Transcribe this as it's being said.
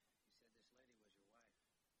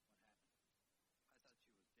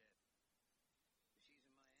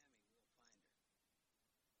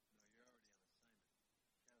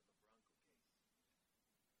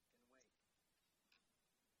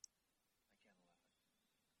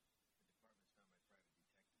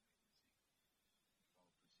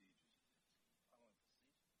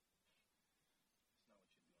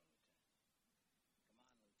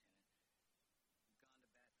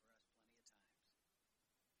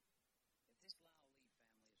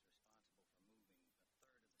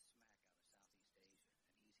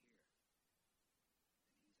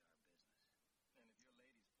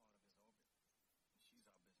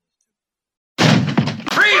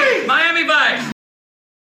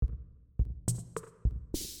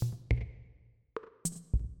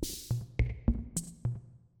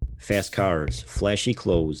fast cars, flashy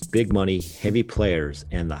clothes, big money, heavy players,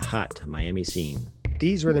 and the hot Miami scene.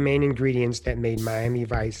 These were the main ingredients that made Miami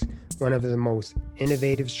Vice one of the most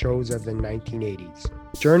innovative shows of the 1980s.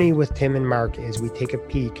 Journey with Tim and Mark as we take a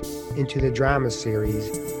peek into the drama series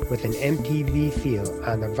with an MTV feel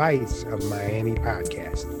on the Vice of Miami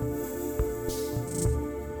podcast.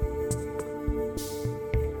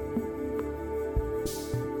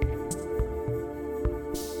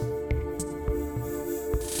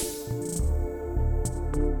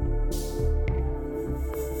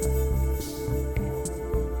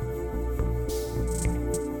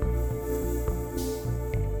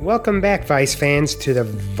 Welcome back, Vice fans, to the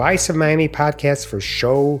Vice of Miami podcast for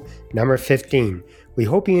show number 15. We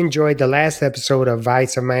hope you enjoyed the last episode of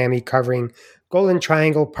Vice of Miami covering Golden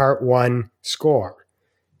Triangle Part 1 Score.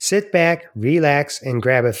 Sit back, relax, and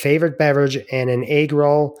grab a favorite beverage and an egg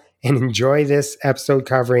roll and enjoy this episode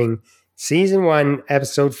covering Season 1,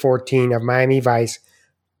 Episode 14 of Miami Vice,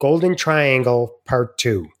 Golden Triangle Part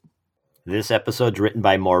 2. This episode is written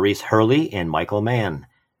by Maurice Hurley and Michael Mann,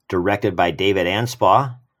 directed by David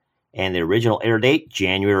Anspaugh, and the original air date,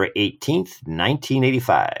 January 18th,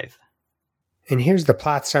 1985. And here's the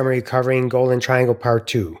plot summary covering Golden Triangle Part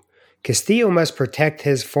 2. Castillo must protect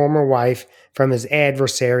his former wife from his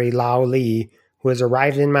adversary, Lao Li, who has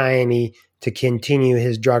arrived in Miami to continue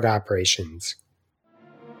his drug operations.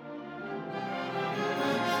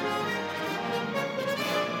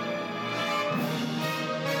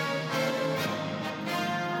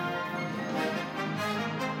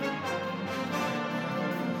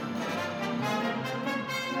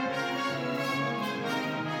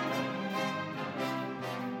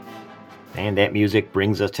 And that music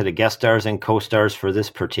brings us to the guest stars and co-stars for this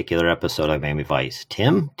particular episode of Miami Vice.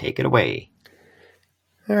 Tim, take it away.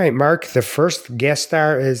 All right, Mark. The first guest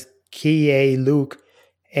star is Kie Luke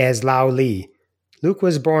as Lao Li. Luke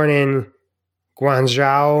was born in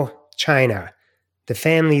Guangzhou, China. The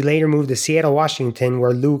family later moved to Seattle, Washington,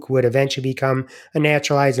 where Luke would eventually become a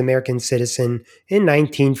naturalized American citizen in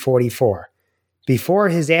 1944. Before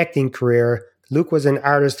his acting career, Luke was an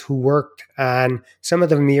artist who worked on some of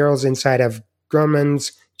the murals inside of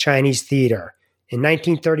Grauman's Chinese Theater. In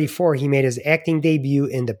 1934, he made his acting debut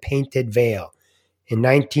in The Painted Veil. In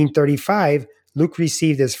 1935, Luke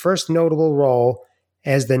received his first notable role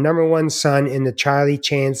as the number one son in the Charlie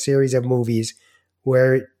Chan series of movies,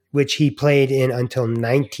 which he played in until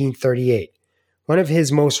 1938. One of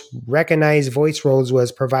his most recognized voice roles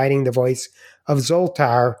was providing the voice of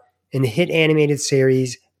Zoltar in the hit animated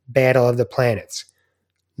series Battle of the Planets.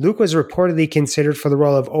 Luke was reportedly considered for the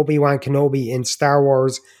role of Obi-Wan Kenobi in Star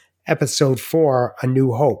Wars Episode 4, A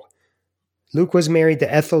New Hope. Luke was married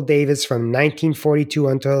to Ethel Davis from 1942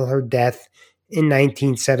 until her death in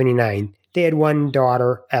 1979. They had one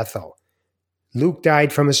daughter, Ethel. Luke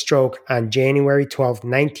died from a stroke on January 12,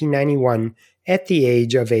 1991, at the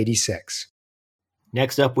age of 86.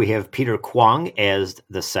 Next up, we have Peter Kwong as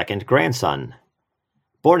the second grandson.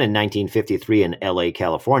 Born in 1953 in L.A.,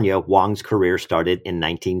 California, Wong's career started in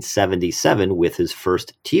 1977 with his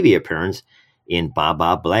first TV appearance in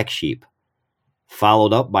Baba Black Sheep,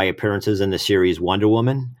 followed up by appearances in the series Wonder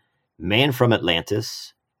Woman, Man from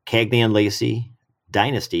Atlantis, Cagney and Lacey,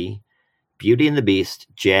 Dynasty, Beauty and the Beast,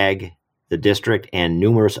 Jag, The District, and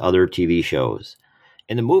numerous other TV shows.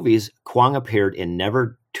 In the movies, Kwong appeared in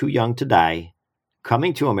Never Too Young to Die,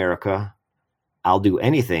 Coming to America, I'll Do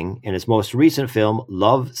Anything, in his most recent film,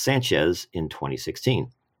 Love Sanchez, in 2016.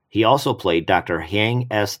 He also played Dr. Hang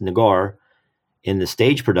S. Ngor in the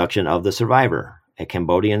stage production of The Survivor, a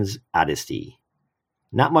Cambodian's Odyssey.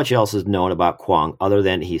 Not much else is known about Kwong other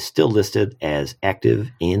than he's still listed as active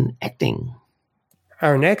in acting.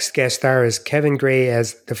 Our next guest star is Kevin Gray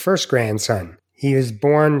as the first grandson. He was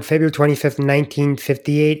born February 25th,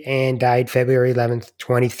 1958 and died February 11th,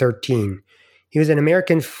 2013. He was an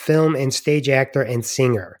American film and stage actor and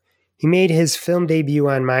singer. He made his film debut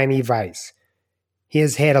on Miami Vice. He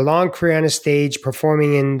has had a long career on the stage,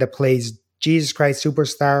 performing in the plays Jesus Christ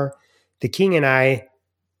Superstar, The King and I,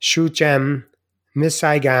 Shu Chem, Miss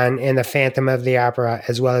Saigon, and The Phantom of the Opera,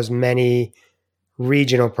 as well as many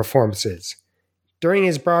regional performances. During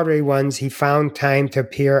his Broadway runs, he found time to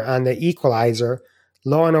appear on The Equalizer,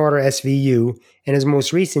 Law & Order SVU, and his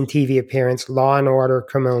most recent TV appearance, Law & Order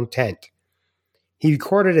Criminal Intent. He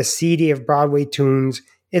recorded a CD of Broadway tunes,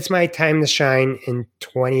 It's My Time to Shine, in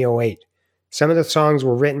 2008. Some of the songs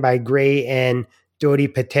were written by Gray and Dodi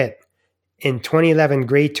Petit. In 2011,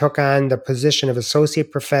 Gray took on the position of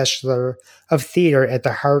Associate Professor of Theater at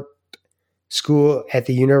the Hart School at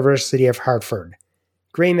the University of Hartford.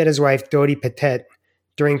 Gray met his wife, Dodi Petit,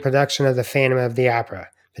 during production of The Phantom of the Opera.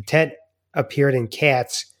 Petit appeared in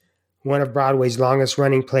Cats, one of Broadway's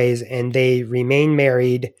longest-running plays, and they remained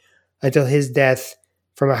married until his death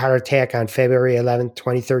from a heart attack on February 11,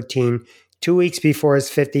 2013, 2 weeks before his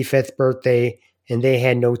 55th birthday, and they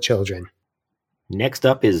had no children. Next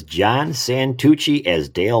up is John Santucci as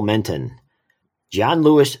Dale Menton. John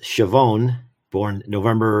Louis Chavone, born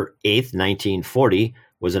November 8, 1940,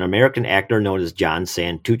 was an American actor known as John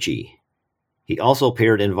Santucci. He also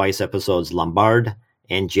appeared in Vice episodes Lombard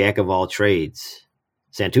and Jack of All Trades.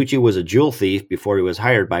 Santucci was a jewel thief before he was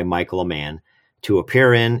hired by Michael Mann to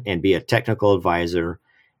appear in and be a technical advisor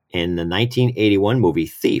in the 1981 movie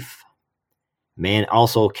Thief. Mann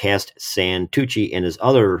also cast Santucci in his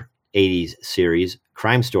other 80s series,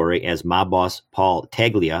 Crime Story, as mob boss Paul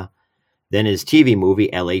Taglia, then his TV movie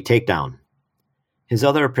LA Takedown. His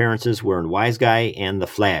other appearances were in Wise Guy and The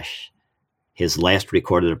Flash. His last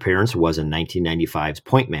recorded appearance was in 1995's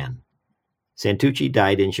Point Man. Santucci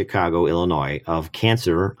died in Chicago, Illinois, of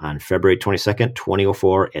cancer on February 22,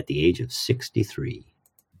 2004, at the age of 63.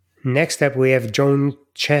 Next up, we have Joan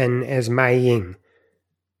Chen as Mai Ying.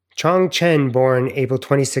 Chong Chen, born April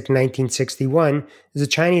 26, 1961, is a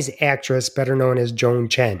Chinese actress better known as Joan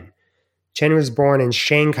Chen. Chen was born in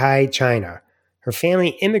Shanghai, China. Her family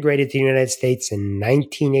immigrated to the United States in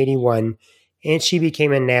 1981, and she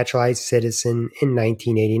became a naturalized citizen in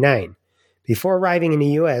 1989. Before arriving in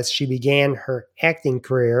the U.S., she began her acting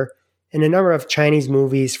career in a number of Chinese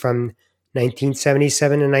movies from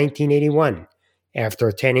 1977 to 1981. After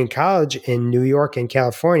attending college in New York and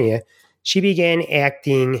California, she began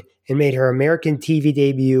acting and made her American TV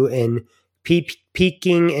debut in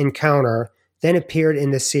Peking Encounter, then appeared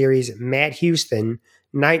in the series Matt Houston,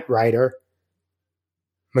 Knight Rider,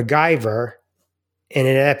 MacGyver, in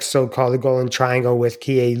an episode called The Golden Triangle with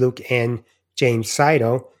Kieh-Luke and James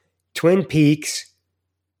Saito, Twin Peaks,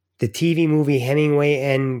 the TV movie Hemingway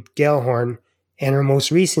and Gellhorn, and her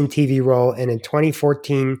most recent TV role in a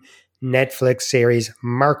 2014 Netflix series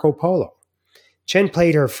Marco Polo. Chen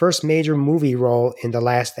played her first major movie role in The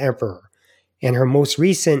Last Emperor, and her most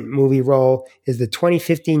recent movie role is the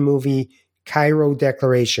 2015 movie Cairo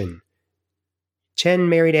Declaration. Chen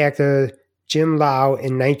married actor Jim Lau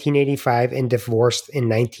in 1985 and divorced in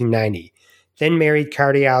 1990, then married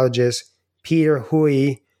cardiologist Peter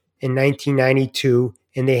Hui in 1992,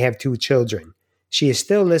 and they have 2 children. She is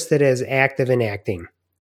still listed as active in acting.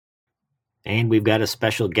 And we've got a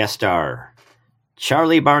special guest star,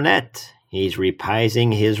 Charlie Barnett. He's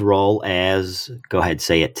reprising his role as, go ahead,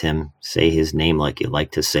 say it, Tim. Say his name like you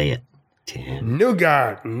like to say it, Tim.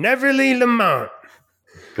 Nugart Neverly Lamont.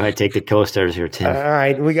 Go ahead, take the co-stars here, Tim. All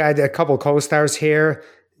right, we got a couple co-stars here.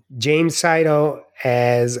 James Saito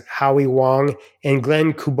as Howie Wong and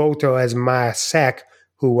Glenn Kuboto as Ma Sek,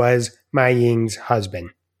 who was Mai Ying's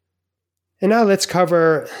husband. And now let's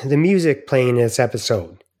cover the music playing in this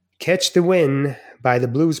episode. Catch the Wind by the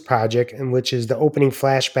Blues Project, which is the opening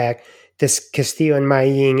flashback to Castillo and Mai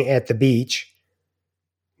Ying at the beach.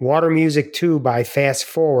 Water Music 2 by Fast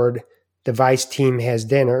Forward, the Vice team has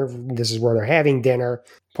dinner. This is where they're having dinner.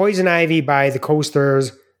 Poison Ivy by the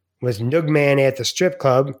Coasters with Nugman at the strip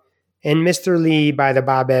club. And Mr. Lee by the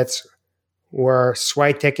Bobettes, where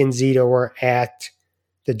Switek and Zito were at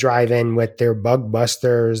the drive-in with their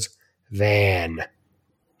Bugbusters van.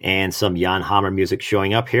 And some Jan Hammer music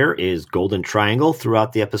showing up here is Golden Triangle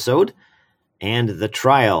throughout the episode. And The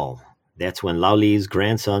Trial. That's when Lao Li's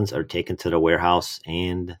grandsons are taken to the warehouse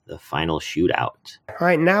and the final shootout. All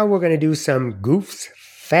right, now we're going to do some goofs,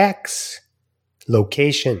 facts,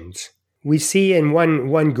 locations. We see in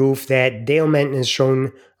one goof that Dale Menton is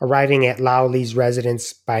shown arriving at Lao Li's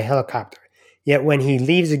residence by helicopter. Yet when he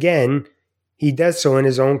leaves again, he does so in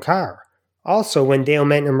his own car. Also, when Dale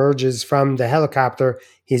Menton emerges from the helicopter,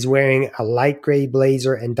 he's wearing a light gray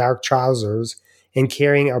blazer and dark trousers and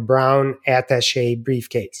carrying a brown attaché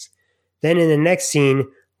briefcase. Then in the next scene,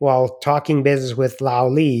 while talking business with Lao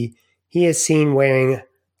Li, he is seen wearing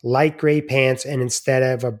light gray pants, and instead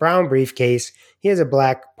of a brown briefcase, he has a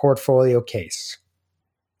black portfolio case.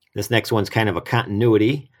 This next one's kind of a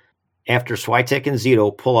continuity. After Switek and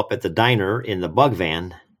Zito pull up at the diner in the bug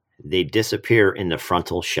van, they disappear in the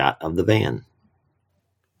frontal shot of the van.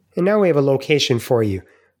 And now we have a location for you.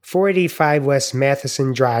 485 West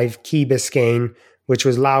Matheson Drive, Key Biscayne, which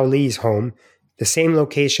was Lao Li's home, the same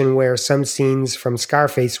location where some scenes from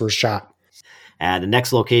Scarface were shot. The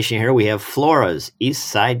next location here, we have Flora's East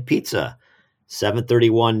Side Pizza,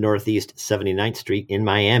 731 Northeast 79th Street in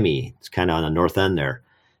Miami. It's kind of on the north end there.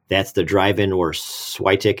 That's the drive-in where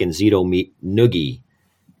Switek and Zito meet Noogie.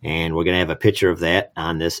 And we're going to have a picture of that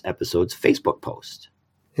on this episode's Facebook post.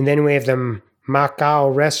 And then we have the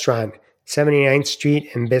Macau Restaurant, 79th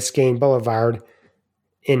Street and Biscayne Boulevard.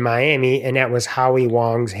 in Miami, and that was Howie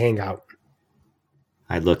Wong's hangout.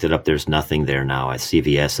 I looked it up. There's nothing there now. At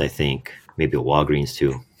CVS, I think. Maybe at Walgreens,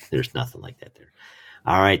 too. There's nothing like that there.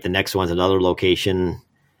 All right, the next one's another location.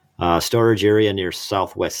 Storage area near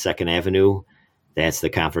Southwest 2nd Avenue. That's the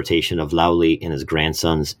confrontation of Lao Li and his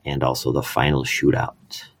grandsons, and also the final shootout.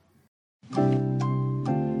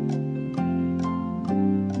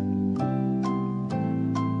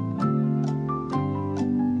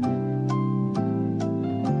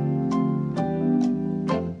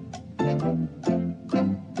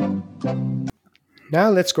 Now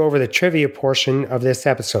let's go over the trivia portion of this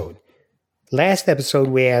episode. Last episode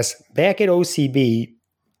we asked, back at OCB,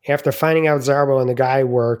 after finding out Zarbo and the guy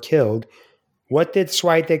were killed, what did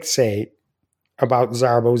Switek say about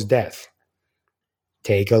Zarbo's death?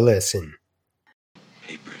 Take a listen.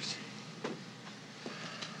 Papers.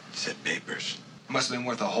 Said papers. Must have been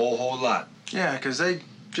worth a whole lot. Yeah, because they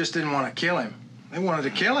just didn't want to kill him. They wanted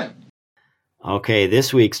to kill him. Okay,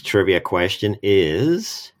 this week's trivia question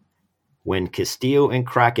is, when Castillo and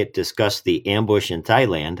Crockett discuss the ambush in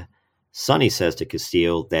Thailand, Sonny says to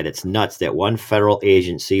Castillo that it's nuts that one federal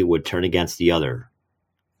agency would turn against the other.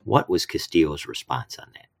 What was Castillo's response on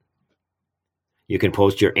that? You can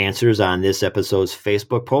post your answers on this episode's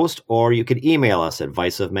Facebook post, or you can email us at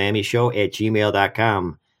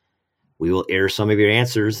viceofmiamishow@gmail.com. We will air some of your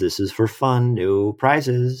answers. This is for fun, no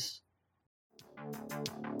prizes.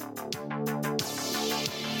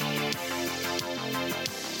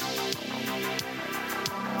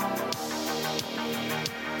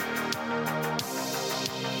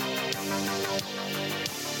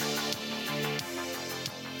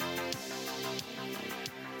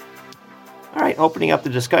 All right, opening up the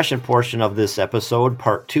discussion portion of this episode,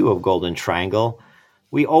 part 2 of Golden Triangle.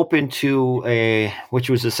 We open to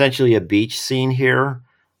which was essentially a beach scene here.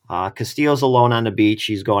 Castillo's alone on the beach.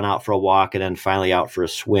 He's going out for a walk and then finally out for a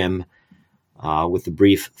swim with a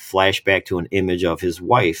brief flashback to an image of his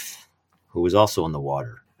wife, who was also in the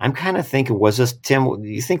water. I'm kind of thinking, was this, Tim, do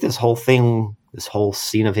you think this whole thing, this whole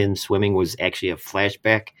scene of him swimming was actually a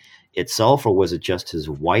flashback itself, or was it just his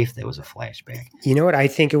wife that was a flashback? You know what? I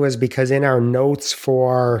think it was because in our notes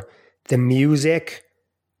for the music,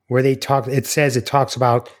 where it talks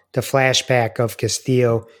about the flashback of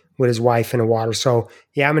Castillo with his wife in the water. So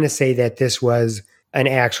yeah, I'm going to say that this was an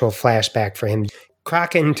actual flashback for him.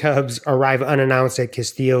 Crockett and Tubbs arrive unannounced at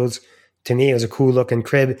Castillo's. To me, it was a cool looking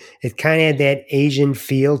crib. It kind of had that Asian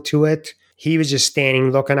feel to it. He was just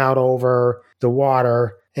standing looking out over the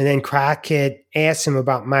water. And then Crockett asks him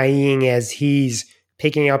about Mai Ying as he's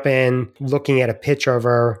picking up and looking at a picture of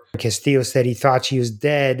her. Castillo said he thought she was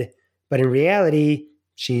dead, but in reality,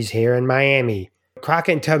 she's here in Miami.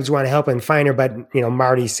 Crockett and Tubbs want to help him find her, but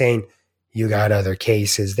Marty's saying, you got other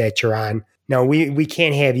cases that you're on. No, we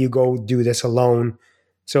can't have you go do this alone.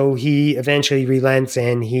 So he eventually relents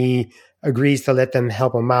and he agrees to let them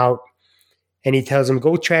help him out. And he tells him,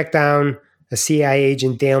 go track down a CIA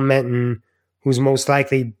agent, Dale Menton, who's most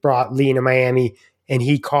likely brought Lee into Miami, and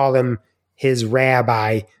he called him his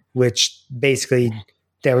rabbi, which basically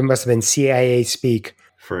that must have been CIA speak.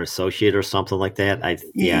 For associate or something like that? Why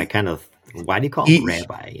do you call him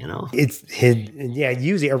rabbi, It's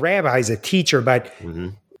usually a rabbi is a teacher, but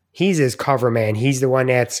he's his cover man. He's the one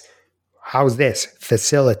that's, how's this?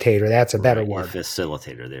 Facilitator. That's a better word.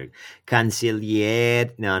 Facilitator there.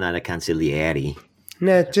 Conciliate. No, not a conciliati.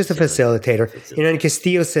 No, just a facilitator. And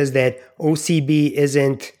Castillo says that OCB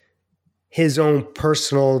isn't his own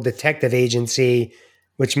personal detective agency,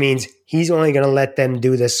 which means he's only going to let them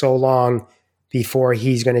do this so long before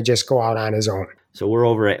he's going to just go out on his own. So we're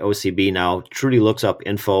over at OCB now. Trudy looks up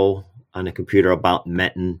info on the computer about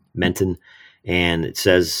Menton, and it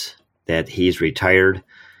says that he's retired.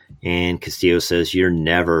 And Castillo says, you're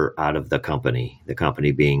never out of the company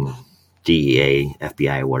being DEA,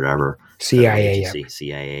 FBI, whatever. CIA. Agency, yeah.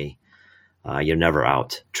 CIA. You're never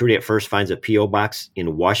out. Trudy at first finds a P.O. box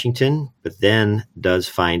in Washington, but then does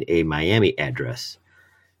find a Miami address.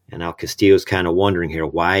 And now Castillo's kind of wondering here,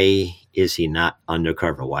 why is he not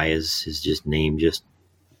undercover? Why is his name just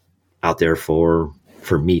out there for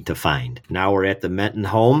me to find? Now we're at the Menton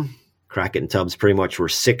home. Crockett and Tubbs pretty much were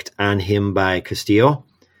sicked on him by Castillo.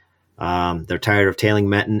 They're tired of tailing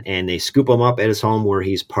Menton, and they scoop him up at his home where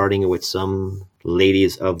he's partying with some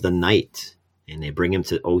ladies of the night, and they bring him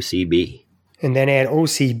to OCB. And then at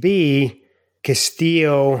OCB,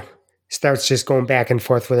 Castillo starts just going back and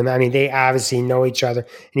forth with him. I mean, they obviously know each other.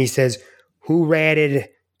 And he says, who ratted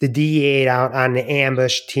the DEA out on the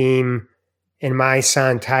ambush team in Mae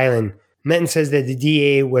San, Thailand? Menton says that the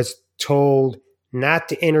DEA was told not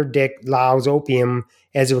to interdict Lao's opium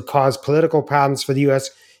as it would cause political problems for the U.S.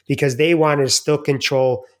 because they wanted to still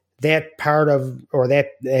control that part of, or that,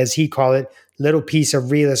 as he called it, little piece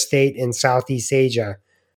of real estate in Southeast Asia.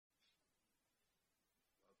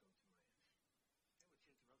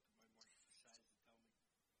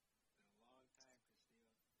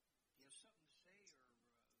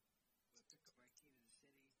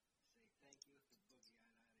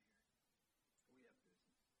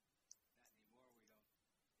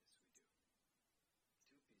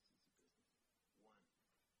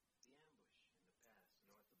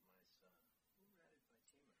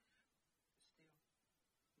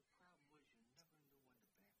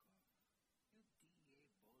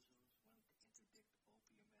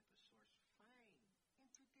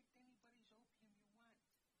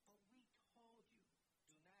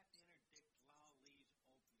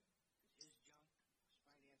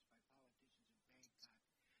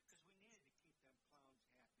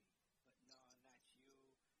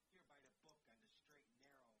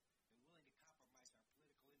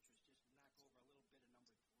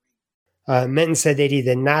 Menton said that he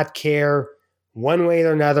did not care one way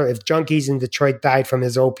or another if junkies in Detroit died from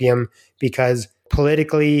his opium, because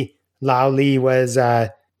politically Lao Lee was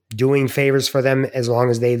doing favors for them as long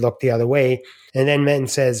as they looked the other way. And then Menton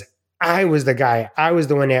says, I was the guy. I was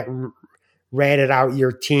the one that ratted out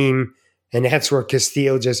your team. And that's where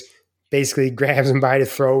Castillo just basically grabs him by the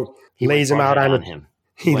throat, lays him out on him.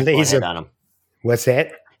 He lays him on him. What's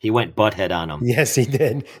that? He went butthead on him. Yes, he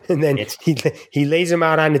did. And then he lays him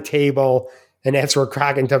out on the table, and that's where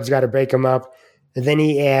Crockett and Tubbs got to break him up. And then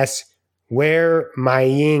he asks where Mai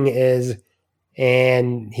Ying is,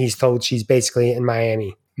 and he's told she's basically in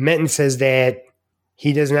Miami. Menton says that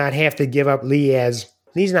he does not have to give up Lee, as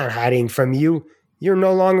Lee's not hiding from you. You're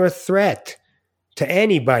no longer a threat to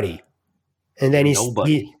anybody. And then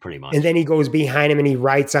pretty much. And then he goes behind him and he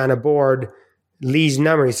writes on a board Lee's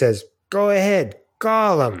number. He says, "Go ahead,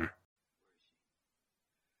 call him."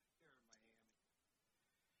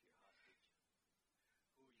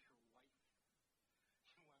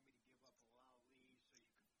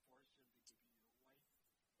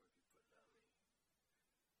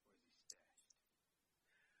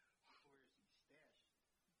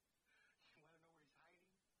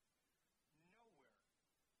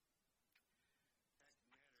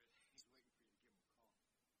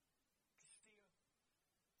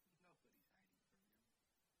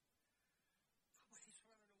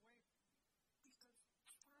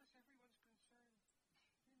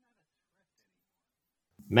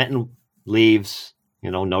 Menton leaves,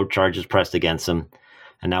 no charges pressed against him.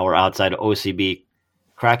 And now we're outside of OCB.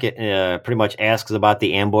 Crockett pretty much asks about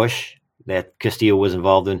the ambush that Castillo was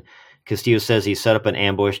involved in. Castillo says he set up an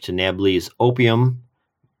ambush to nab Lee's opium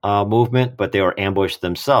movement, but they were ambushed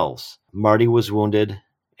themselves. Marty was wounded,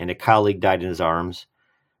 and a colleague died in his arms.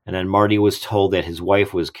 And then Marty was told that his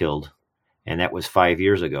wife was killed, and that was 5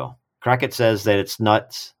 years ago. Crockett says that it's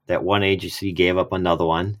nuts that one agency gave up another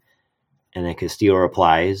one. And then Castillo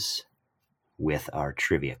replies with our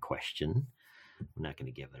trivia question. We're not going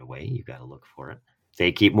to give it away. You've got to look for it.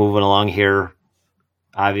 They keep moving along here.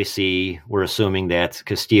 Obviously, we're assuming that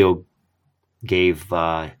Castillo gave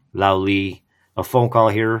Lao Lee a phone call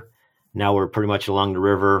here. Now we're pretty much along the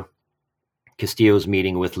river. Castillo's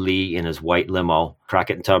meeting with Lee in his white limo.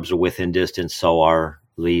 Crockett and Tubbs are within distance, so are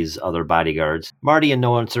Lee's other bodyguards. Marty, in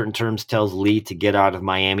no uncertain terms, tells Lee to get out of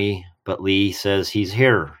Miami. But Lee says he's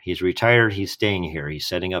here. He's retired. He's staying here. He's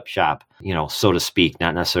setting up shop, so to speak,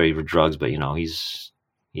 not necessarily for drugs, but,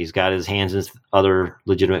 he's got his hands in other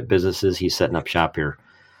legitimate businesses. He's setting up shop here.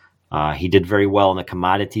 He did very well in the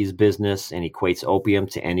commodities business and equates opium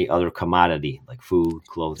to any other commodity like food,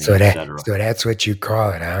 clothing, etc. So that's what you call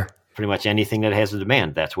it, huh? Pretty much anything that has a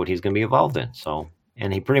demand, that's what he's going to be involved in. So,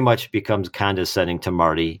 and he pretty much becomes condescending to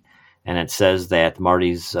Marty. And it says that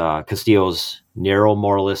Marty's Castillo's narrow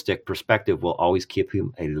moralistic perspective will always keep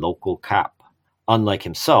him a local cop, unlike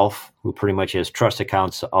himself, who pretty much has trust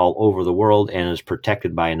accounts all over the world and is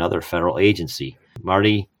protected by another federal agency.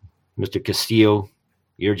 Marty, Mr. Castillo,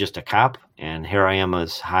 you're just a cop, and here I am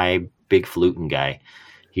as high, big fluting guy.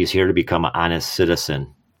 He's here to become an honest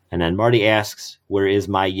citizen. And then Marty asks, where is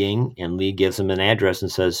Mai Ying? And Lee gives him an address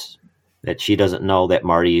and says that she doesn't know that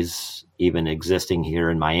Marty's even existing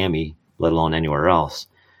here in Miami, let alone anywhere else.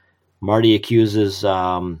 Marty accuses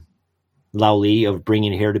Lao Lee of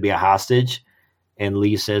bringing here to be a hostage, and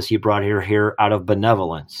Lee says he brought her here out of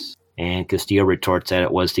benevolence. And Castillo retorts that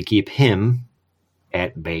it was to keep him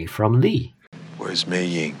at bay from Lee. Where's Mai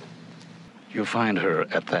Ying? You'll find her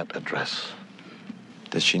at that address.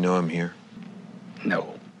 Does she know I'm here?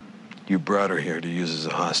 No. You brought her here to use as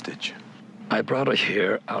a hostage. I brought her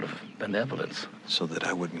here out of benevolence. So that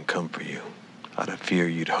I wouldn't come for you. Out of fear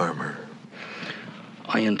you'd harm her.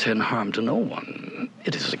 I intend harm to no one.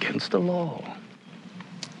 It is against the law.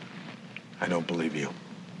 I don't believe you.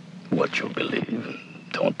 What you believe and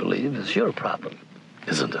don't believe is your problem,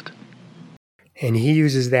 isn't it? And he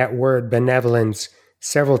uses that word benevolence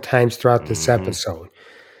several times throughout this episode.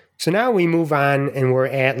 So now we move on and we're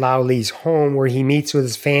at Lao Li's home where he meets with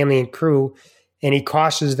his family and crew, and he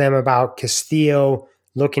cautions them about Castillo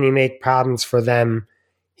looking to make problems for them.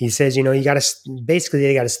 He says, you got to, basically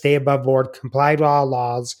they got to stay above board, comply to all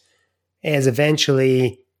laws, as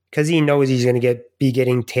eventually, because he knows he's going to be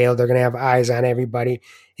getting tailed, they're going to have eyes on everybody.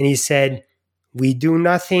 And he said, we do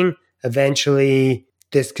nothing, eventually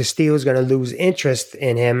this Castillo is going to lose interest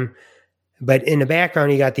in him. But in the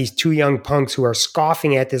background, you got these two young punks who are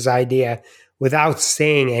scoffing at this idea without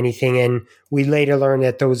saying anything. And we later learn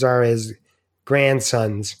that those are his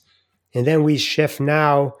grandsons. And then we shift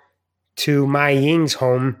now to Mai Ying's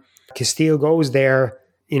home. Castillo goes there.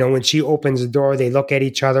 When she opens the door, they look at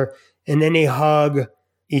each other and then they hug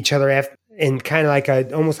each other and kind of like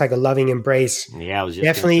almost like a loving embrace. Yeah, I was just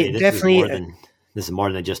definitely. This is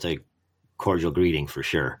more than just a cordial greeting for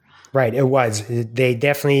sure. Right, it was. They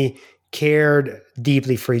definitely cared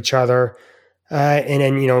deeply for each other. And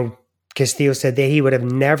then, Castillo said that he would have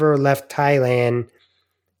never left Thailand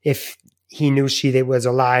if he knew she was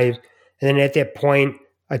alive. And then at that point,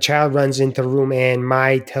 a child runs into the room and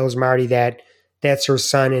Mai tells Marty that that's her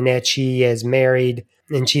son and that she is married.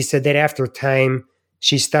 And she said that after time,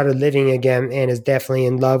 she started living again and is definitely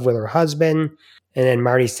in love with her husband. And then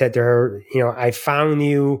Marty said to her, I found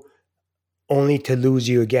you only to lose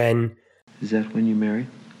you again. Is that when you married?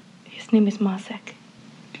 His name is Masek.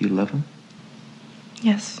 Do you love him?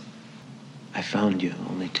 Yes. I found you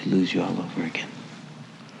only to lose you all over again.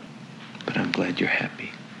 But I'm glad you're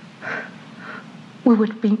happy. We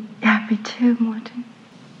would be happy too, Martin.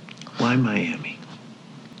 Why Miami?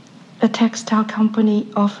 A textile company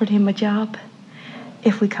offered him a job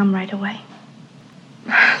if we come right away.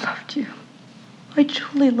 I loved you. I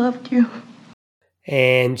truly loved you.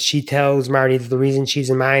 And she tells Marty that the reason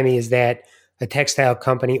she's in Miami is that a textile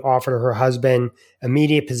company offered her husband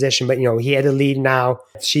immediate position, but he had to leave now.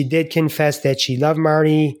 She did confess that she loved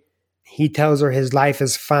Marty. He tells her his life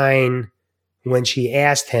is fine when she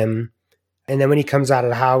asked him. And then when he comes out of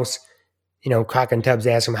the house, Croc and Tubbs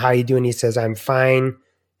ask him, how you doing? He says, I'm fine.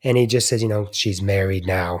 And he just says, she's married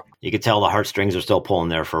now. You could tell the heartstrings are still pulling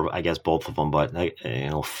there for, I guess, both of them. But,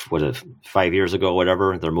 5 years ago,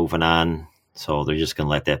 whatever, they're moving on. So they're just going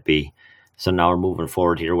to let that be. So now we're moving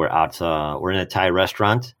forward here. We're in a Thai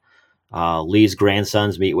restaurant. Lee's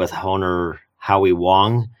grandsons meet with owner Howie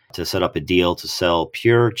Wong to set up a deal to sell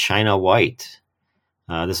pure China white.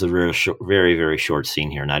 This is a very, very short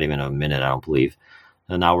scene here. Not even a minute, I don't believe.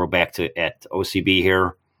 And now we're back at OCB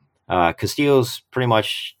here. Castillo's pretty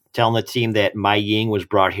much telling the team that Mai Ying was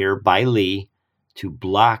brought here by Lee to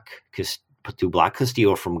block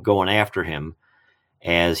Castillo from going after him,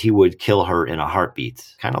 as he would kill her in a heartbeat,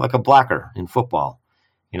 kind of like a blocker in football.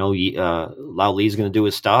 Lao Lee's going to do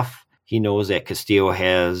his stuff. He knows that Castillo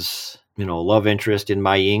has, love interest in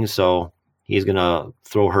Mai Ying, so he's going to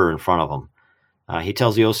throw her in front of him. He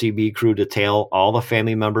tells the OCB crew to tail all the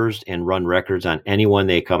family members and run records on anyone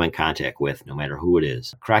they come in contact with, no matter who it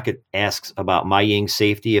is. Crockett asks about Mai Ying's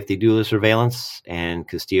safety if they do the surveillance, and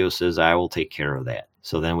Castillo says, I will take care of that.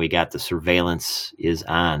 So then we got the surveillance is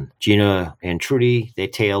on. Gina and Trudy, they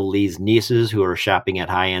tail Lee's nieces who are shopping at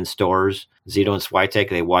high-end stores. Zito and Switek,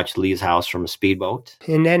 they watch Lee's house from a speedboat.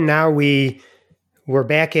 And then now we're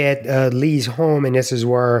back at Lee's home, and this is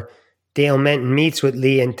where Dale Menton meets with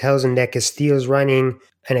Lee and tells him that Castillo's running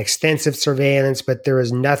an extensive surveillance, but there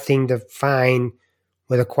is nothing to find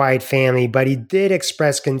with a quiet family. But he did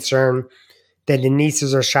express concern that the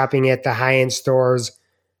nieces are shopping at the high-end stores,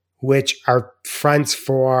 which are fronts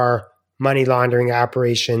for money laundering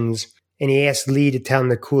operations. And he asked Lee to tell him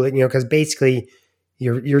to cool it, because basically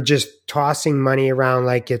you're just tossing money around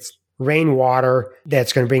like it's rainwater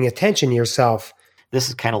that's going to bring attention to yourself. This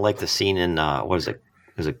is kind of like the scene in,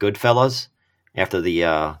 Is it Goodfellas? After the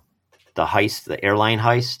heist, the airline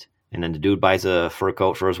heist, and then the dude buys a fur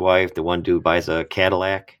coat for his wife. The one dude buys a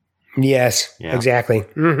Cadillac. Yes, yeah. Exactly.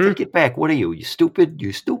 Mm-hmm. Take it back. What are you? You stupid?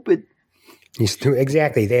 You stupid?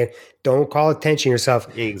 Exactly. They don't call attention to yourself.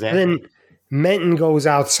 Exactly. And then Menton goes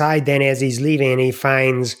outside then as he's leaving, and he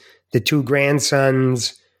finds the two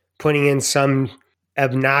grandsons putting in some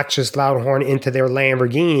obnoxious loud horn into their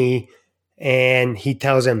Lamborghini, and he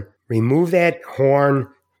tells him, remove that horn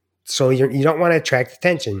so you don't want to attract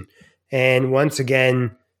attention. And once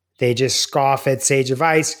again, they just scoff at Sage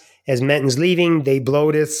Advice. As Menton's leaving, they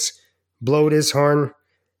blow this horn,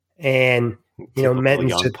 and Typical Menton's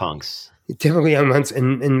young just, punks. typical young months,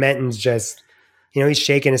 and Menton's just, he's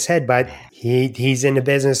shaking his head, but he's in the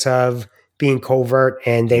business of being covert,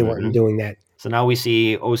 and they weren't doing that. So now we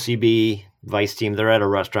see OCB, Vice team, they're at a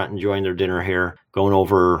restaurant enjoying their dinner here, going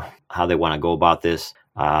over how they want to go about this.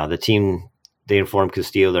 The team, they inform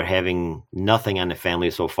Castillo they're having nothing on the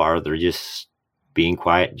family so far. They're just being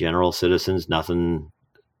quiet, general citizens, nothing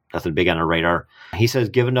big on the radar. He says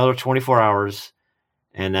give another 24 hours,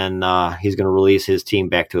 and then he's going to release his team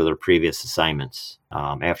back to their previous assignments.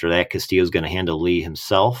 After that, Castillo's going to handle Lee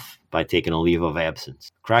himself by taking a leave of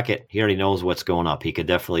absence. Crockett, he already knows what's going up. He could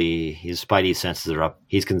definitely, his spidey senses are up.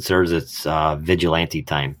 He considers it's vigilante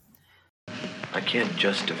time. I can't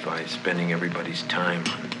justify spending everybody's time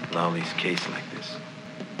on Lowley's case like this.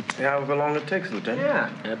 Yeah, however long it takes, Lieutenant. Yeah,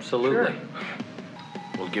 absolutely.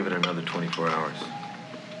 We'll give it another 24 hours.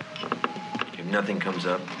 If nothing comes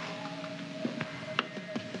up,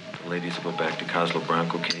 the ladies will go back to Coslo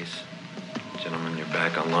Bronco case. Gentlemen, you're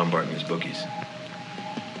back on Lombard and his bookies.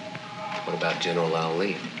 What about General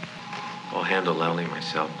Lowley? I'll handle Lowley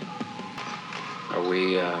myself. Are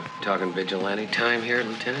we talking vigilante time here,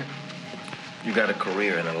 Lieutenant? You got a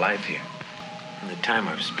career and a life here. In the time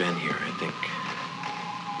I've spent here, I think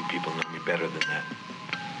you people know me better than that.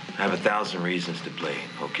 I have 1,000 reasons to play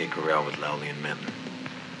OK Corral with Lowley and Mentler.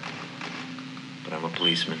 But I'm a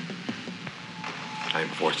policeman. I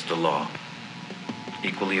enforce the law.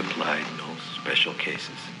 Equally applied, no special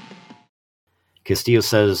cases. Castillo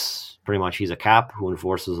says pretty much he's a cop who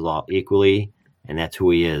enforces the law equally, and that's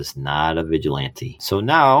who he is, not a vigilante. So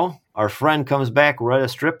now our friend comes back. We're at a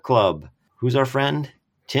strip club. Who's our friend?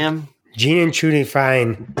 Tim? Gene and Trudy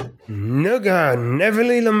find Nugga,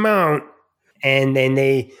 Neverly Lamont. And then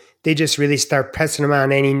they just really start pressing him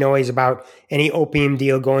on any noise about any opium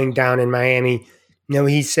deal going down in Miami.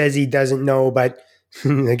 He says he doesn't know, but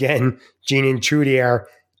again, Gene and Trudy are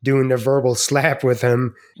doing the verbal slap with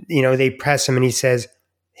him. They press him and he says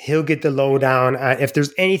he'll get the lowdown. If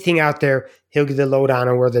there's anything out there, he'll get the lowdown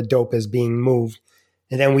on where the dope is being moved.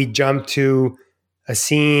 And then we jump to a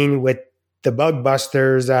scene with the Bug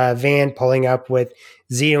Busters van pulling up with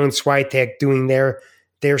Zito and Switek doing their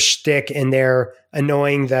shtick, and they're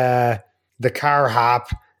annoying the car hop,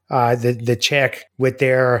 the chick with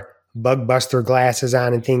their Bug Buster glasses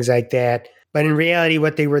on and things like that. But in reality,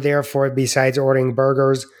 what they were there for, besides ordering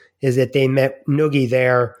burgers, is that they met Noogie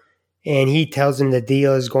there, and he tells them the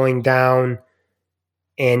deal is going down,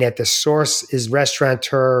 and that the source is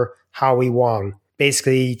restaurateur Howie Wong.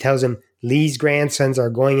 Basically, he tells him Lee's grandsons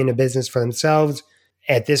are going into business for themselves.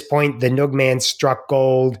 At this point, the Noog Man struck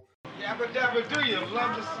gold. Yabba dabba do you?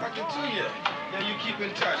 Love to suck it to you. Yeah, you keep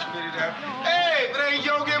in touch, Biddy Dab. Hey, but ain't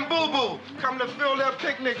Yogi and Boo Boo come to fill their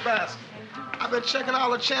picnic basket. I've been checking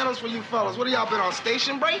all the channels for you fellas. What have y'all been on,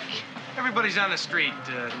 station break? Everybody's on the street,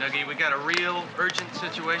 Noogie. We got a real urgent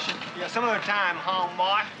situation. Yeah, some other time,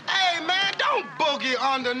 homeboy. Hey, man, don't boogie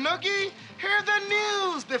on the Noogie. Hear the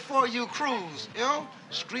news before you cruise,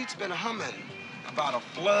 Streets been humming about a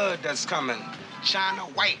flood that's coming. China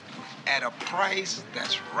White at a price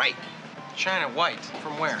that's right. China White?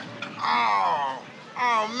 From where? Oh,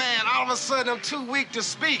 man, all of a sudden I'm too weak to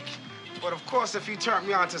speak. But of course, if you turn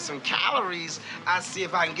me on to some calories, I'll see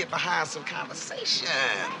if I can get behind some conversation.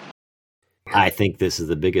 I think this is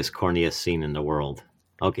the biggest, corniest scene in the world.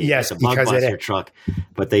 Okay, yes, it's a Bug Buster truck,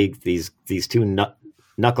 but these two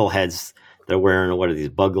knuckleheads, they're wearing, what are these,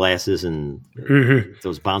 bug glasses and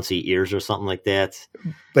those bouncy ears or something like that.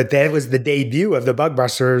 But that was the debut of the Bug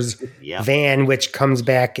Busters van, which comes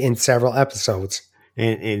back in several episodes.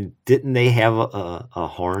 And didn't they have a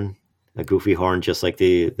horn? A goofy horn, just like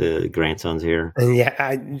the grandsons here. And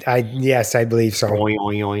yes, I believe so. Boing,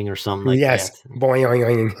 oing, oing, or something like that. Yes, boing,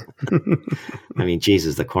 oing, oing. I mean,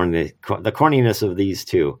 Jesus, the corniness of these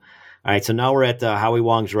two. All right, so now we're at Howie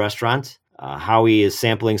Wong's restaurant. Howie is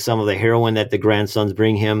sampling some of the heroin that the grandsons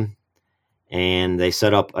bring him, and they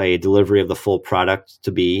set up a delivery of the full product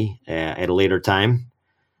to be at a later time.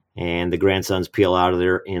 And the grandsons peel out of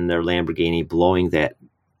there in their Lamborghini, blowing that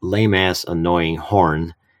lame-ass, annoying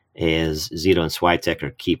horn, as Zito and Switek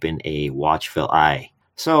are keeping a watchful eye.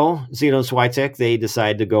 So Zito and Switek, they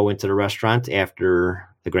decide to go into the restaurant after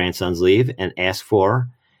the grandsons leave and ask for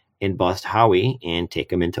and bust Howie and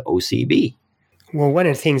take him into OCB. Well, one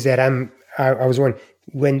of the things that I was wondering,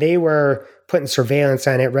 when they were putting surveillance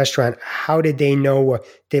on that restaurant, how did they know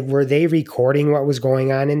were they recording what was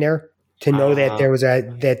going on in there to know that there was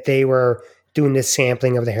that they were doing this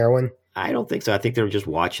sampling of the heroin? I don't think so. I think they were just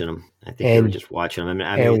watching them. They were just watching them.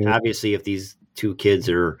 I mean, obviously, if these two kids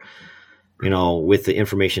are, with the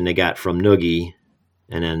information they got from Noogie,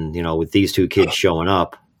 and then, with these two kids showing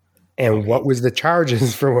up. And what was the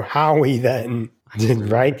charges for Howie then?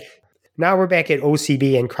 Right? Now we're back at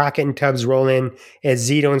OCB, and Crockett and Tubbs roll in as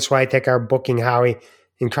Zito and Switek are booking Howie.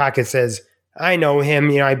 And Crockett says, I know him.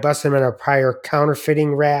 I busted him in a prior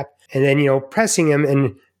counterfeiting rap. And then, pressing him.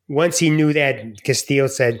 And once he knew that, Castillo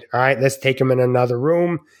said, all right, let's take him in another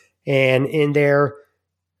room. And in there,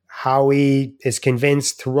 Howie is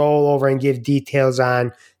convinced to roll over and give details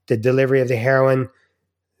on the delivery of the heroin.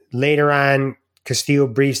 Later on, Castillo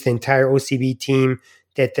briefs the entire OCB team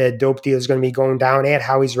that the dope deal is going to be going down at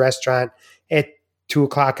Howie's restaurant at 2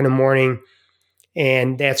 o'clock in the morning.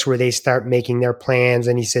 And that's where they start making their plans.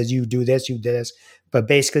 And he says, you do this, you do this. But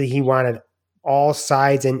basically, he wanted all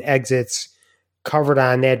sides and exits covered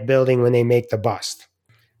on that building when they make the bust.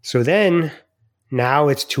 So then, now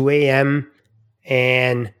it's 2 a.m.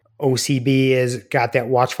 and OCB has got that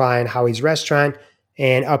watchful eye on Howie's restaurant,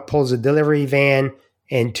 and up pulls a delivery van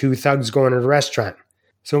and 2 thugs go into the restaurant.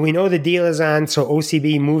 So we know the deal is on, so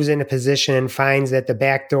OCB moves into position and finds that the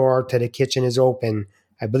back door to the kitchen is open.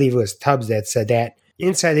 I believe it was Tubbs that said that.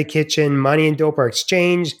 Inside the kitchen, money and dope are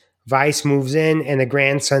exchanged. Vice moves in, and the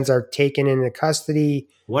grandsons are taken into custody.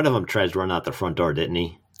 One of them tries to run out the front door, didn't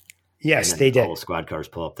he? Yes, they did. All the squad cars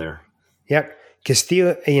pull up there. Yep.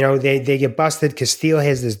 Castillo, they get busted. Castillo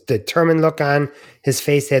has this determined look on his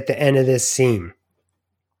face at the end of this scene.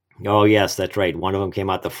 Oh, yes, that's right. One of them came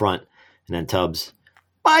out the front, and then Tubbs,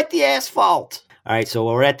 bite the asphalt. All right, so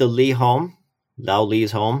we're at the Lee home, Lao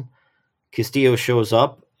Lee's home. Castillo shows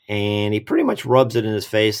up, and he pretty much rubs it in his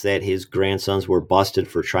face that his grandsons were busted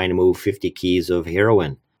for trying to move 50 keys of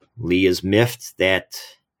heroin. Lee is miffed that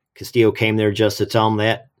Castillo came there just to tell him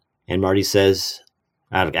that, and Marty says,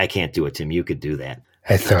 I can't do it, Tim. You could do that.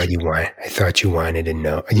 I thought you wanted to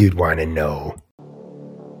know. You'd want to know.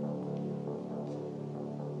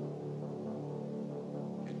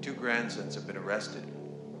 Your 2 grandsons have been arrested.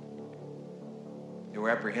 They were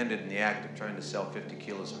apprehended in the act of trying to sell 50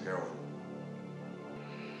 kilos of heroin.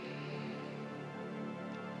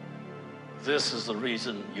 This is the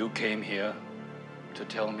reason you came here to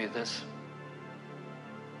tell me this?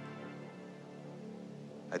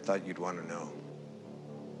 I thought you'd want to know.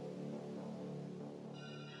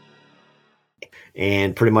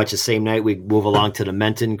 And pretty much the same night, we move along to the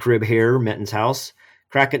Menton crib here, Menton's house.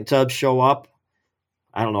 Crockett and Tubbs show up.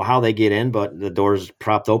 I don't know how they get in, but the door's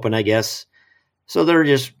propped open, I guess. So they're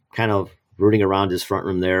just kind of rooting around his front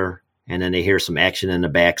room there. And then they hear some action in the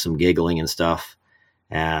back, some giggling and stuff.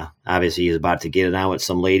 Obviously, he's about to get it on with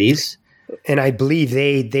some ladies. And I believe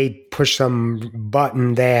they push some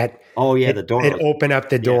button that... Oh, yeah, the door. It opened up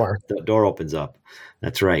the door. Yeah, the door opens up.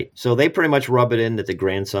 That's right. So they pretty much rub it in that the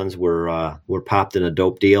grandsons were popped in a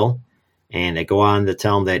dope deal, and they go on to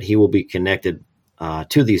tell him that he will be connected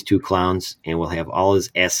to these 2 clowns and will have all his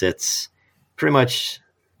assets pretty much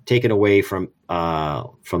taken away from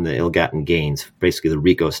the ill-gotten gains, basically the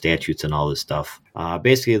RICO statutes and all this stuff.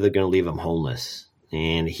 Basically, they're going to leave him homeless,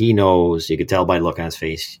 and he knows. You can tell by the look on his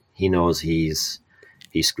face. He knows he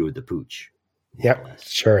screwed the pooch. Yep,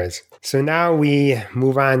 sure is. So now we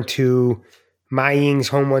move on to Ma Ying's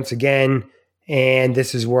home once again, and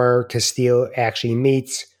this is where Castillo actually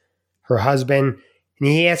meets her husband. And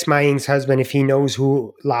he asks Ma Ying's husband if he knows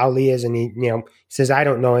who Lao Lee is, and he says, I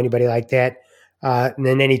don't know anybody like that. And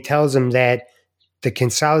then he tells him that the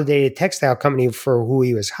Consolidated Textile Company for who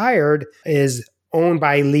he was hired is owned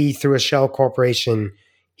by Lee through a shell corporation.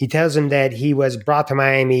 He tells him that he was brought to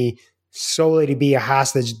Miami solely to be a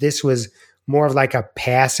hostage. This was more of like a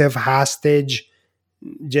passive hostage,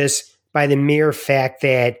 just by the mere fact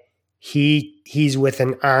that he's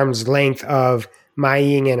within arm's length of Ma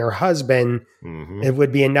Ying and her husband. Mm-hmm. It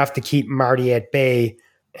would be enough to keep Marty at bay.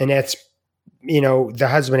 And that's, the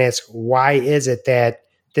husband asks, why is it that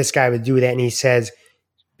this guy would do that? And he says,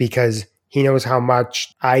 because he knows how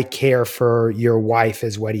much I care for your wife,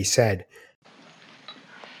 is what he said.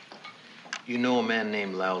 You know a man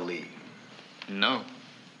named Lao Lee? No.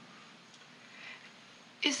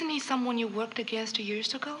 Isn't he someone you worked against 2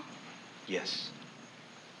 years ago? Yes.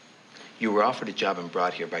 You were offered a job and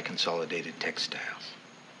brought here by Consolidated Textiles,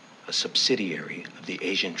 a subsidiary of the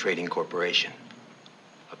Asian Trading Corporation,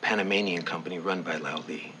 a Panamanian company run by Lao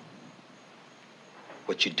Lee.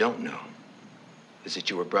 What you don't know is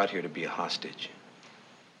that you were brought here to be a hostage.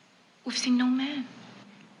 We've seen no man.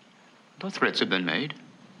 No threats have been made.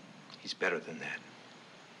 He's better than that.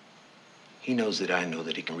 He knows that I know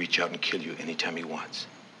that he can reach out and kill you anytime he wants.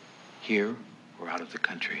 Here or out of the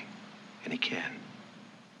country. And he can.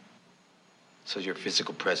 So your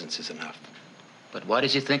physical presence is enough. But why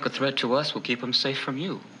does he think a threat to us will keep him safe from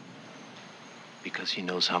you? Because he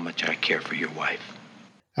knows how much I care for your wife.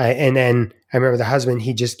 And then I remember the husband,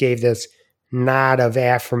 he just gave this nod of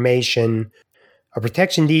affirmation. A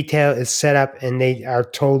protection detail is set up and they are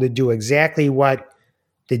told to do exactly what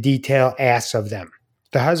the detail asks of them.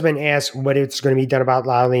 The husband asks what it's going to be done about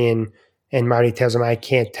Lowley, and Marty tells him, I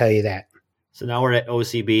can't tell you that. So now we're at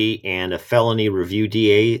OCB, and a felony review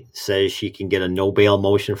DA says she can get a no bail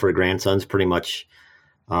motion for her grandsons, pretty much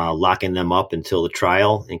locking them up until the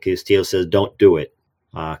trial. And Castillo says, don't do it.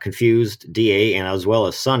 Confused DA, and as well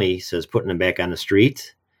as Sonny, says putting them back on the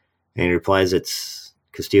street. And he replies,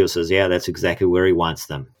 Castillo says, yeah, that's exactly where he wants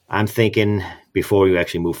them. I'm thinking, before we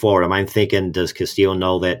actually move forward, I'm thinking, does Castillo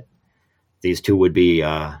know that these two would be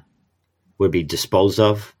disposed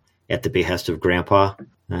of at the behest of Grandpa?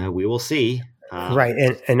 We will see. Right,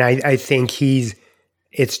 and I think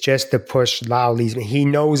it's just to push Lowley's. He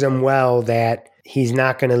knows him well that he's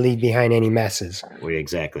not going to leave behind any messes.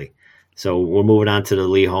 Exactly. So we're moving on to the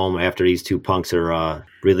Lee home after these two punks are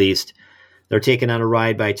released. They're taken on a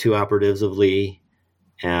ride by two operatives of Lee,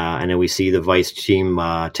 and then we see the Vice team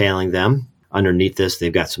tailing them. Underneath this,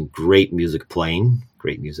 they've got some great music playing,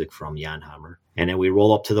 great music from Jan Hammer. And then we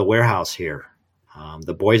roll up to the warehouse here.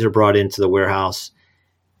 The boys are brought into the warehouse,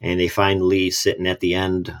 and they find Lee sitting at the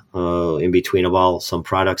end, in between of all some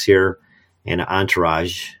products here, and an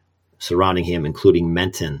entourage surrounding him, including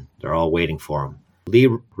Menton. They're all waiting for him. Lee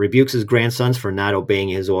rebukes his grandsons for not obeying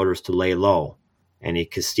his orders to lay low. And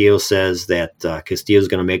Castillo says that Castillo's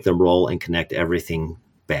going to make them roll and connect everything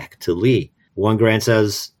back to Lee. One grandson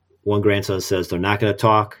says they're not going to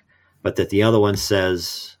talk, but that the other one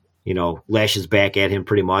says, lashes back at him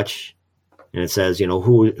pretty much. And it says,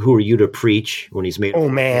 who are you to preach when he's made...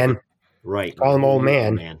 Old man. Right. Call him old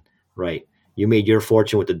man. Right. You made your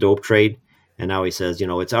fortune with the dope trade. And now he says,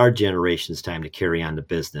 it's our generation's time to carry on the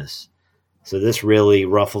business. So this really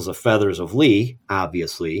ruffles the feathers of Lee,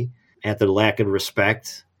 obviously, at the lack of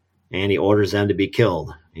respect. And he orders them to be killed.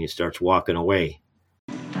 And he starts walking away.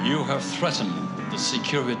 You have threatened the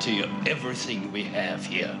security of everything we have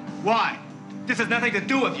here. Why? This has nothing to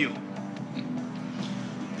do with you.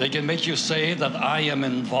 They can make you say that I am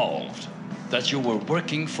involved, that you were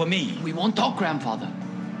working for me. We won't talk, Grandfather.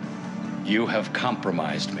 You have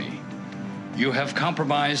compromised me. You have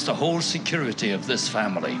compromised the whole security of this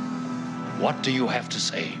family. What do you have to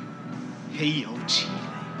say? Hey, Ochi.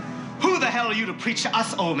 Who the hell are you to preach to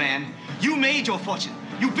us, old man? You made your fortune.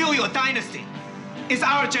 You built your dynasty. It's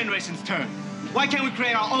our generation's turn. Why can't we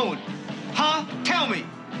create our own? Huh? Tell me.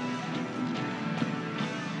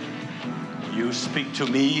 You speak to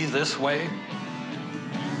me this way?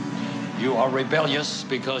 You are rebellious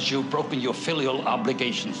because you've broken your filial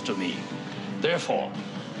obligations to me. Therefore,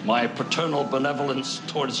 my paternal benevolence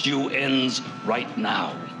towards you ends right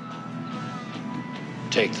now.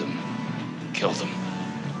 Take them. Kill them.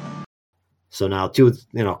 So now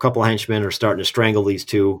a couple of henchmen are starting to strangle these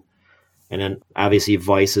two. And then obviously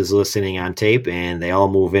Vice is listening on tape, and they all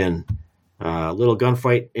move in. A little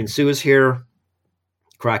gunfight ensues here.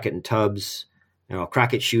 Crockett and Tubbs.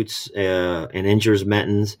 Crockett shoots and injures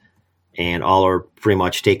Menton, and all are pretty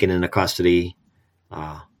much taken into custody.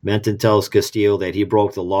 Menton tells Castillo that he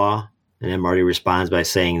broke the law, and then Marty responds by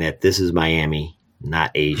saying that this is Miami,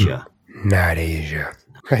 not Asia. Not Asia.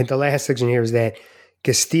 Right. The last section here is that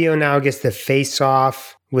Castillo now gets to face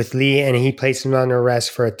off with Lee, and he places him under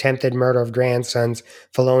arrest for attempted murder of grandsons,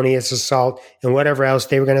 felonious assault, and whatever else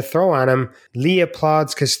they were going to throw on him. Lee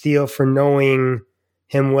applauds Castillo for knowing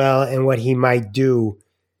him well and what he might do.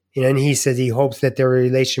 And he says he hopes that their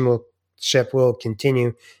relationship will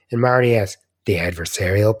continue. And Marty asks, the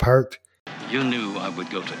adversarial part? You knew I would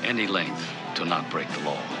go to any length to not break the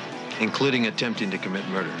law. Including attempting to commit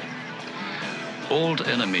murder. Old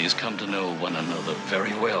enemies come to know one another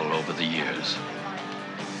very well over the years.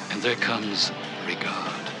 And there comes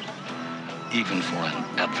regard, even for an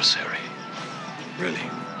adversary. Really?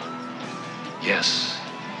 Yes.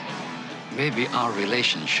 Maybe our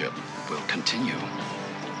relationship will continue.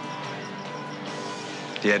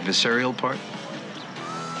 The adversarial part?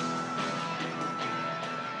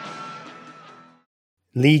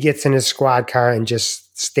 Lee gets in his squad car and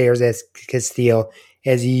just stares at Castillo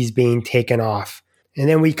as he's being taken off. And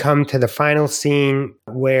then we come to the final scene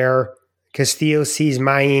where Castillo sees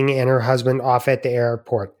Ma-Ying and her husband off at the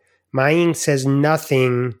airport. Ma-Ying says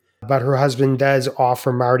nothing, but her husband does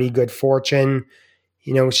offer Marty good fortune.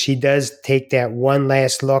 She does take that one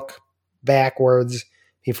last look backwards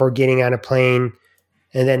before getting on a plane,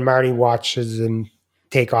 and then Marty watches him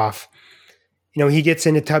take off. He gets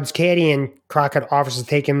into Tubbs' caddy, and Crockett offers to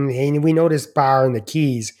take him. Hey, we know this bar and the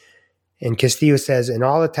keys. And Castillo says, in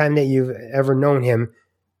all the time that you've ever known him,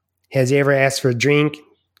 has he ever asked for a drink?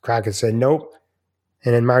 Crockett said, nope.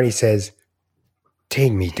 And then Marty says,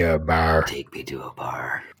 "Take me to a bar." Take me to a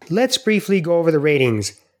bar. Let's briefly go over the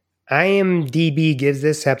ratings. IMDb gives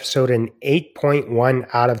this episode an 8.1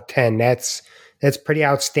 out of 10. That's pretty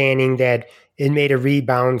outstanding that it made a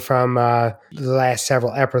rebound from the last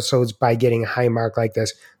several episodes by getting a high mark like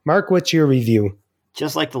this. Mark, what's your review?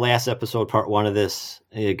 Just like the last episode, part 1 of this,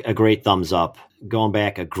 a great thumbs up. Going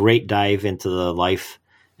back, a great dive into the life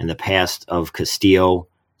and the past of Castillo,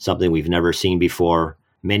 something we've never seen before.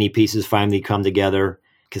 Many pieces finally come together.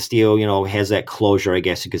 Castillo, has that closure, I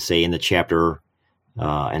guess you could say, in the chapter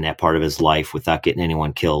and that part of his life without getting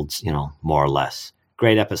anyone killed, more or less.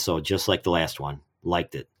 Great episode, just like the last one.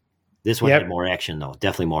 Liked it. This one had more action, though.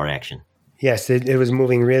 Definitely more action. Yes, it was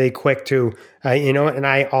moving really quick, too. And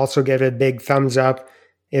I also give it a big thumbs up.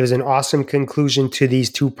 It was an awesome conclusion to these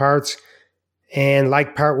 2 parts. And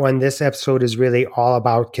like part 1, this episode is really all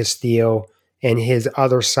about Castillo and his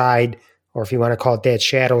other side, or if you want to call it that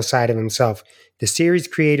shadow side of himself. The series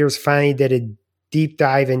creators finally did a deep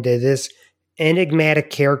dive into this enigmatic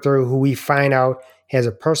character who we find out has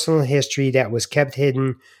a personal history that was kept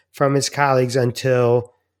hidden from his colleagues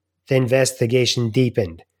until the investigation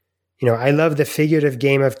deepened. I love the figurative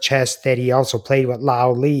game of chess that he also played with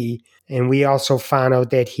Lao Li, and we also found out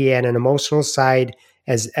that he had an emotional side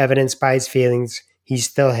as evidenced by his feelings he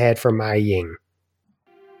still had for Mai Ying.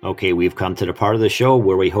 Okay, we've come to the part of the show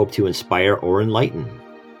where we hope to inspire or enlighten.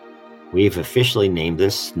 We've officially named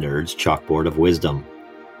this Nerd's Chalkboard of Wisdom.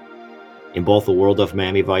 In both the world of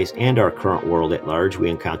Miami Vice and our current world at large, we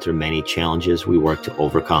encounter many challenges we work to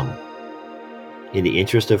overcome. In the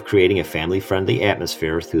interest of creating a family-friendly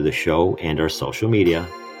atmosphere through the show and our social media,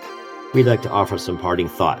 we'd like to offer some parting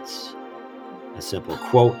thoughts. A simple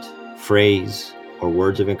quote, phrase, or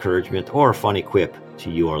words of encouragement, or a funny quip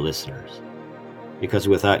to you, our listeners. Because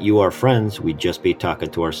without you, our friends, we'd just be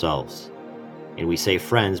talking to ourselves. And we say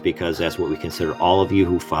friends because that's what we consider all of you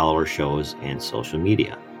who follow our shows and social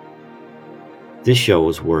media. This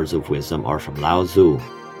show's words of wisdom are from Lao Tzu.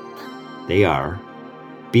 They are,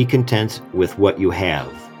 be content with what you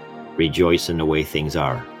have. Rejoice in the way things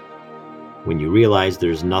are. When you realize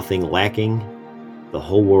there's nothing lacking, the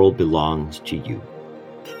whole world belongs to you.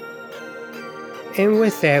 And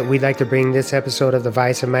with that, we'd like to bring this episode of the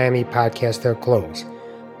Vice of Miami podcast to a close.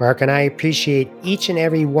 Mark and I appreciate each and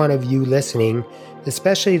every one of you listening,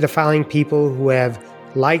 especially the following people who have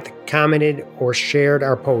liked, commented, or shared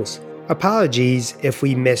our posts. Apologies if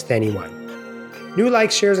we missed anyone. New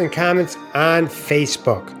likes, shares, and comments on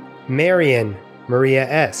Facebook. Marion, Maria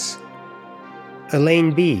S.,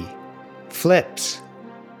 Elaine B., Flips,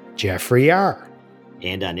 Jeffrey R.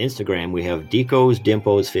 And on Instagram, we have Deco's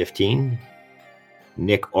Dimpos 15,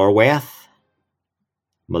 Nick Orwath,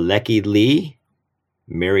 Maleki Lee,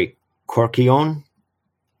 Mary Corkion,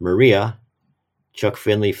 Maria, Chuck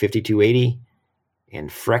Finley 5280, and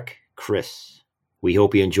Freck Chris. We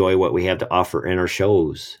hope you enjoy what we have to offer in our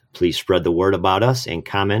shows. Please spread the word about us and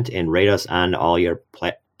comment and rate us on all your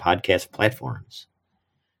podcast platforms.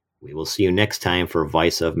 We will see you next time for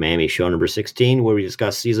Vice of Miami show number 16, where we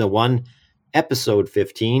discuss season 1, episode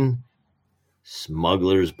 15,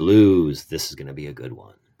 Smuggler's Blues. This is going to be a good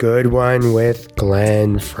one. Good one with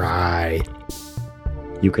Glenn Fry.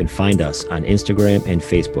 You can find us on Instagram and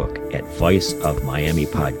Facebook at Vice of Miami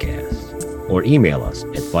Podcast, or email us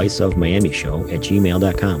at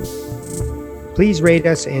viceofmiamishow@gmail.com. Please rate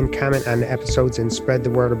us and comment on the episodes and spread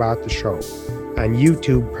the word about the show. On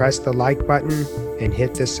YouTube, press the like button and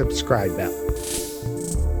hit the subscribe bell.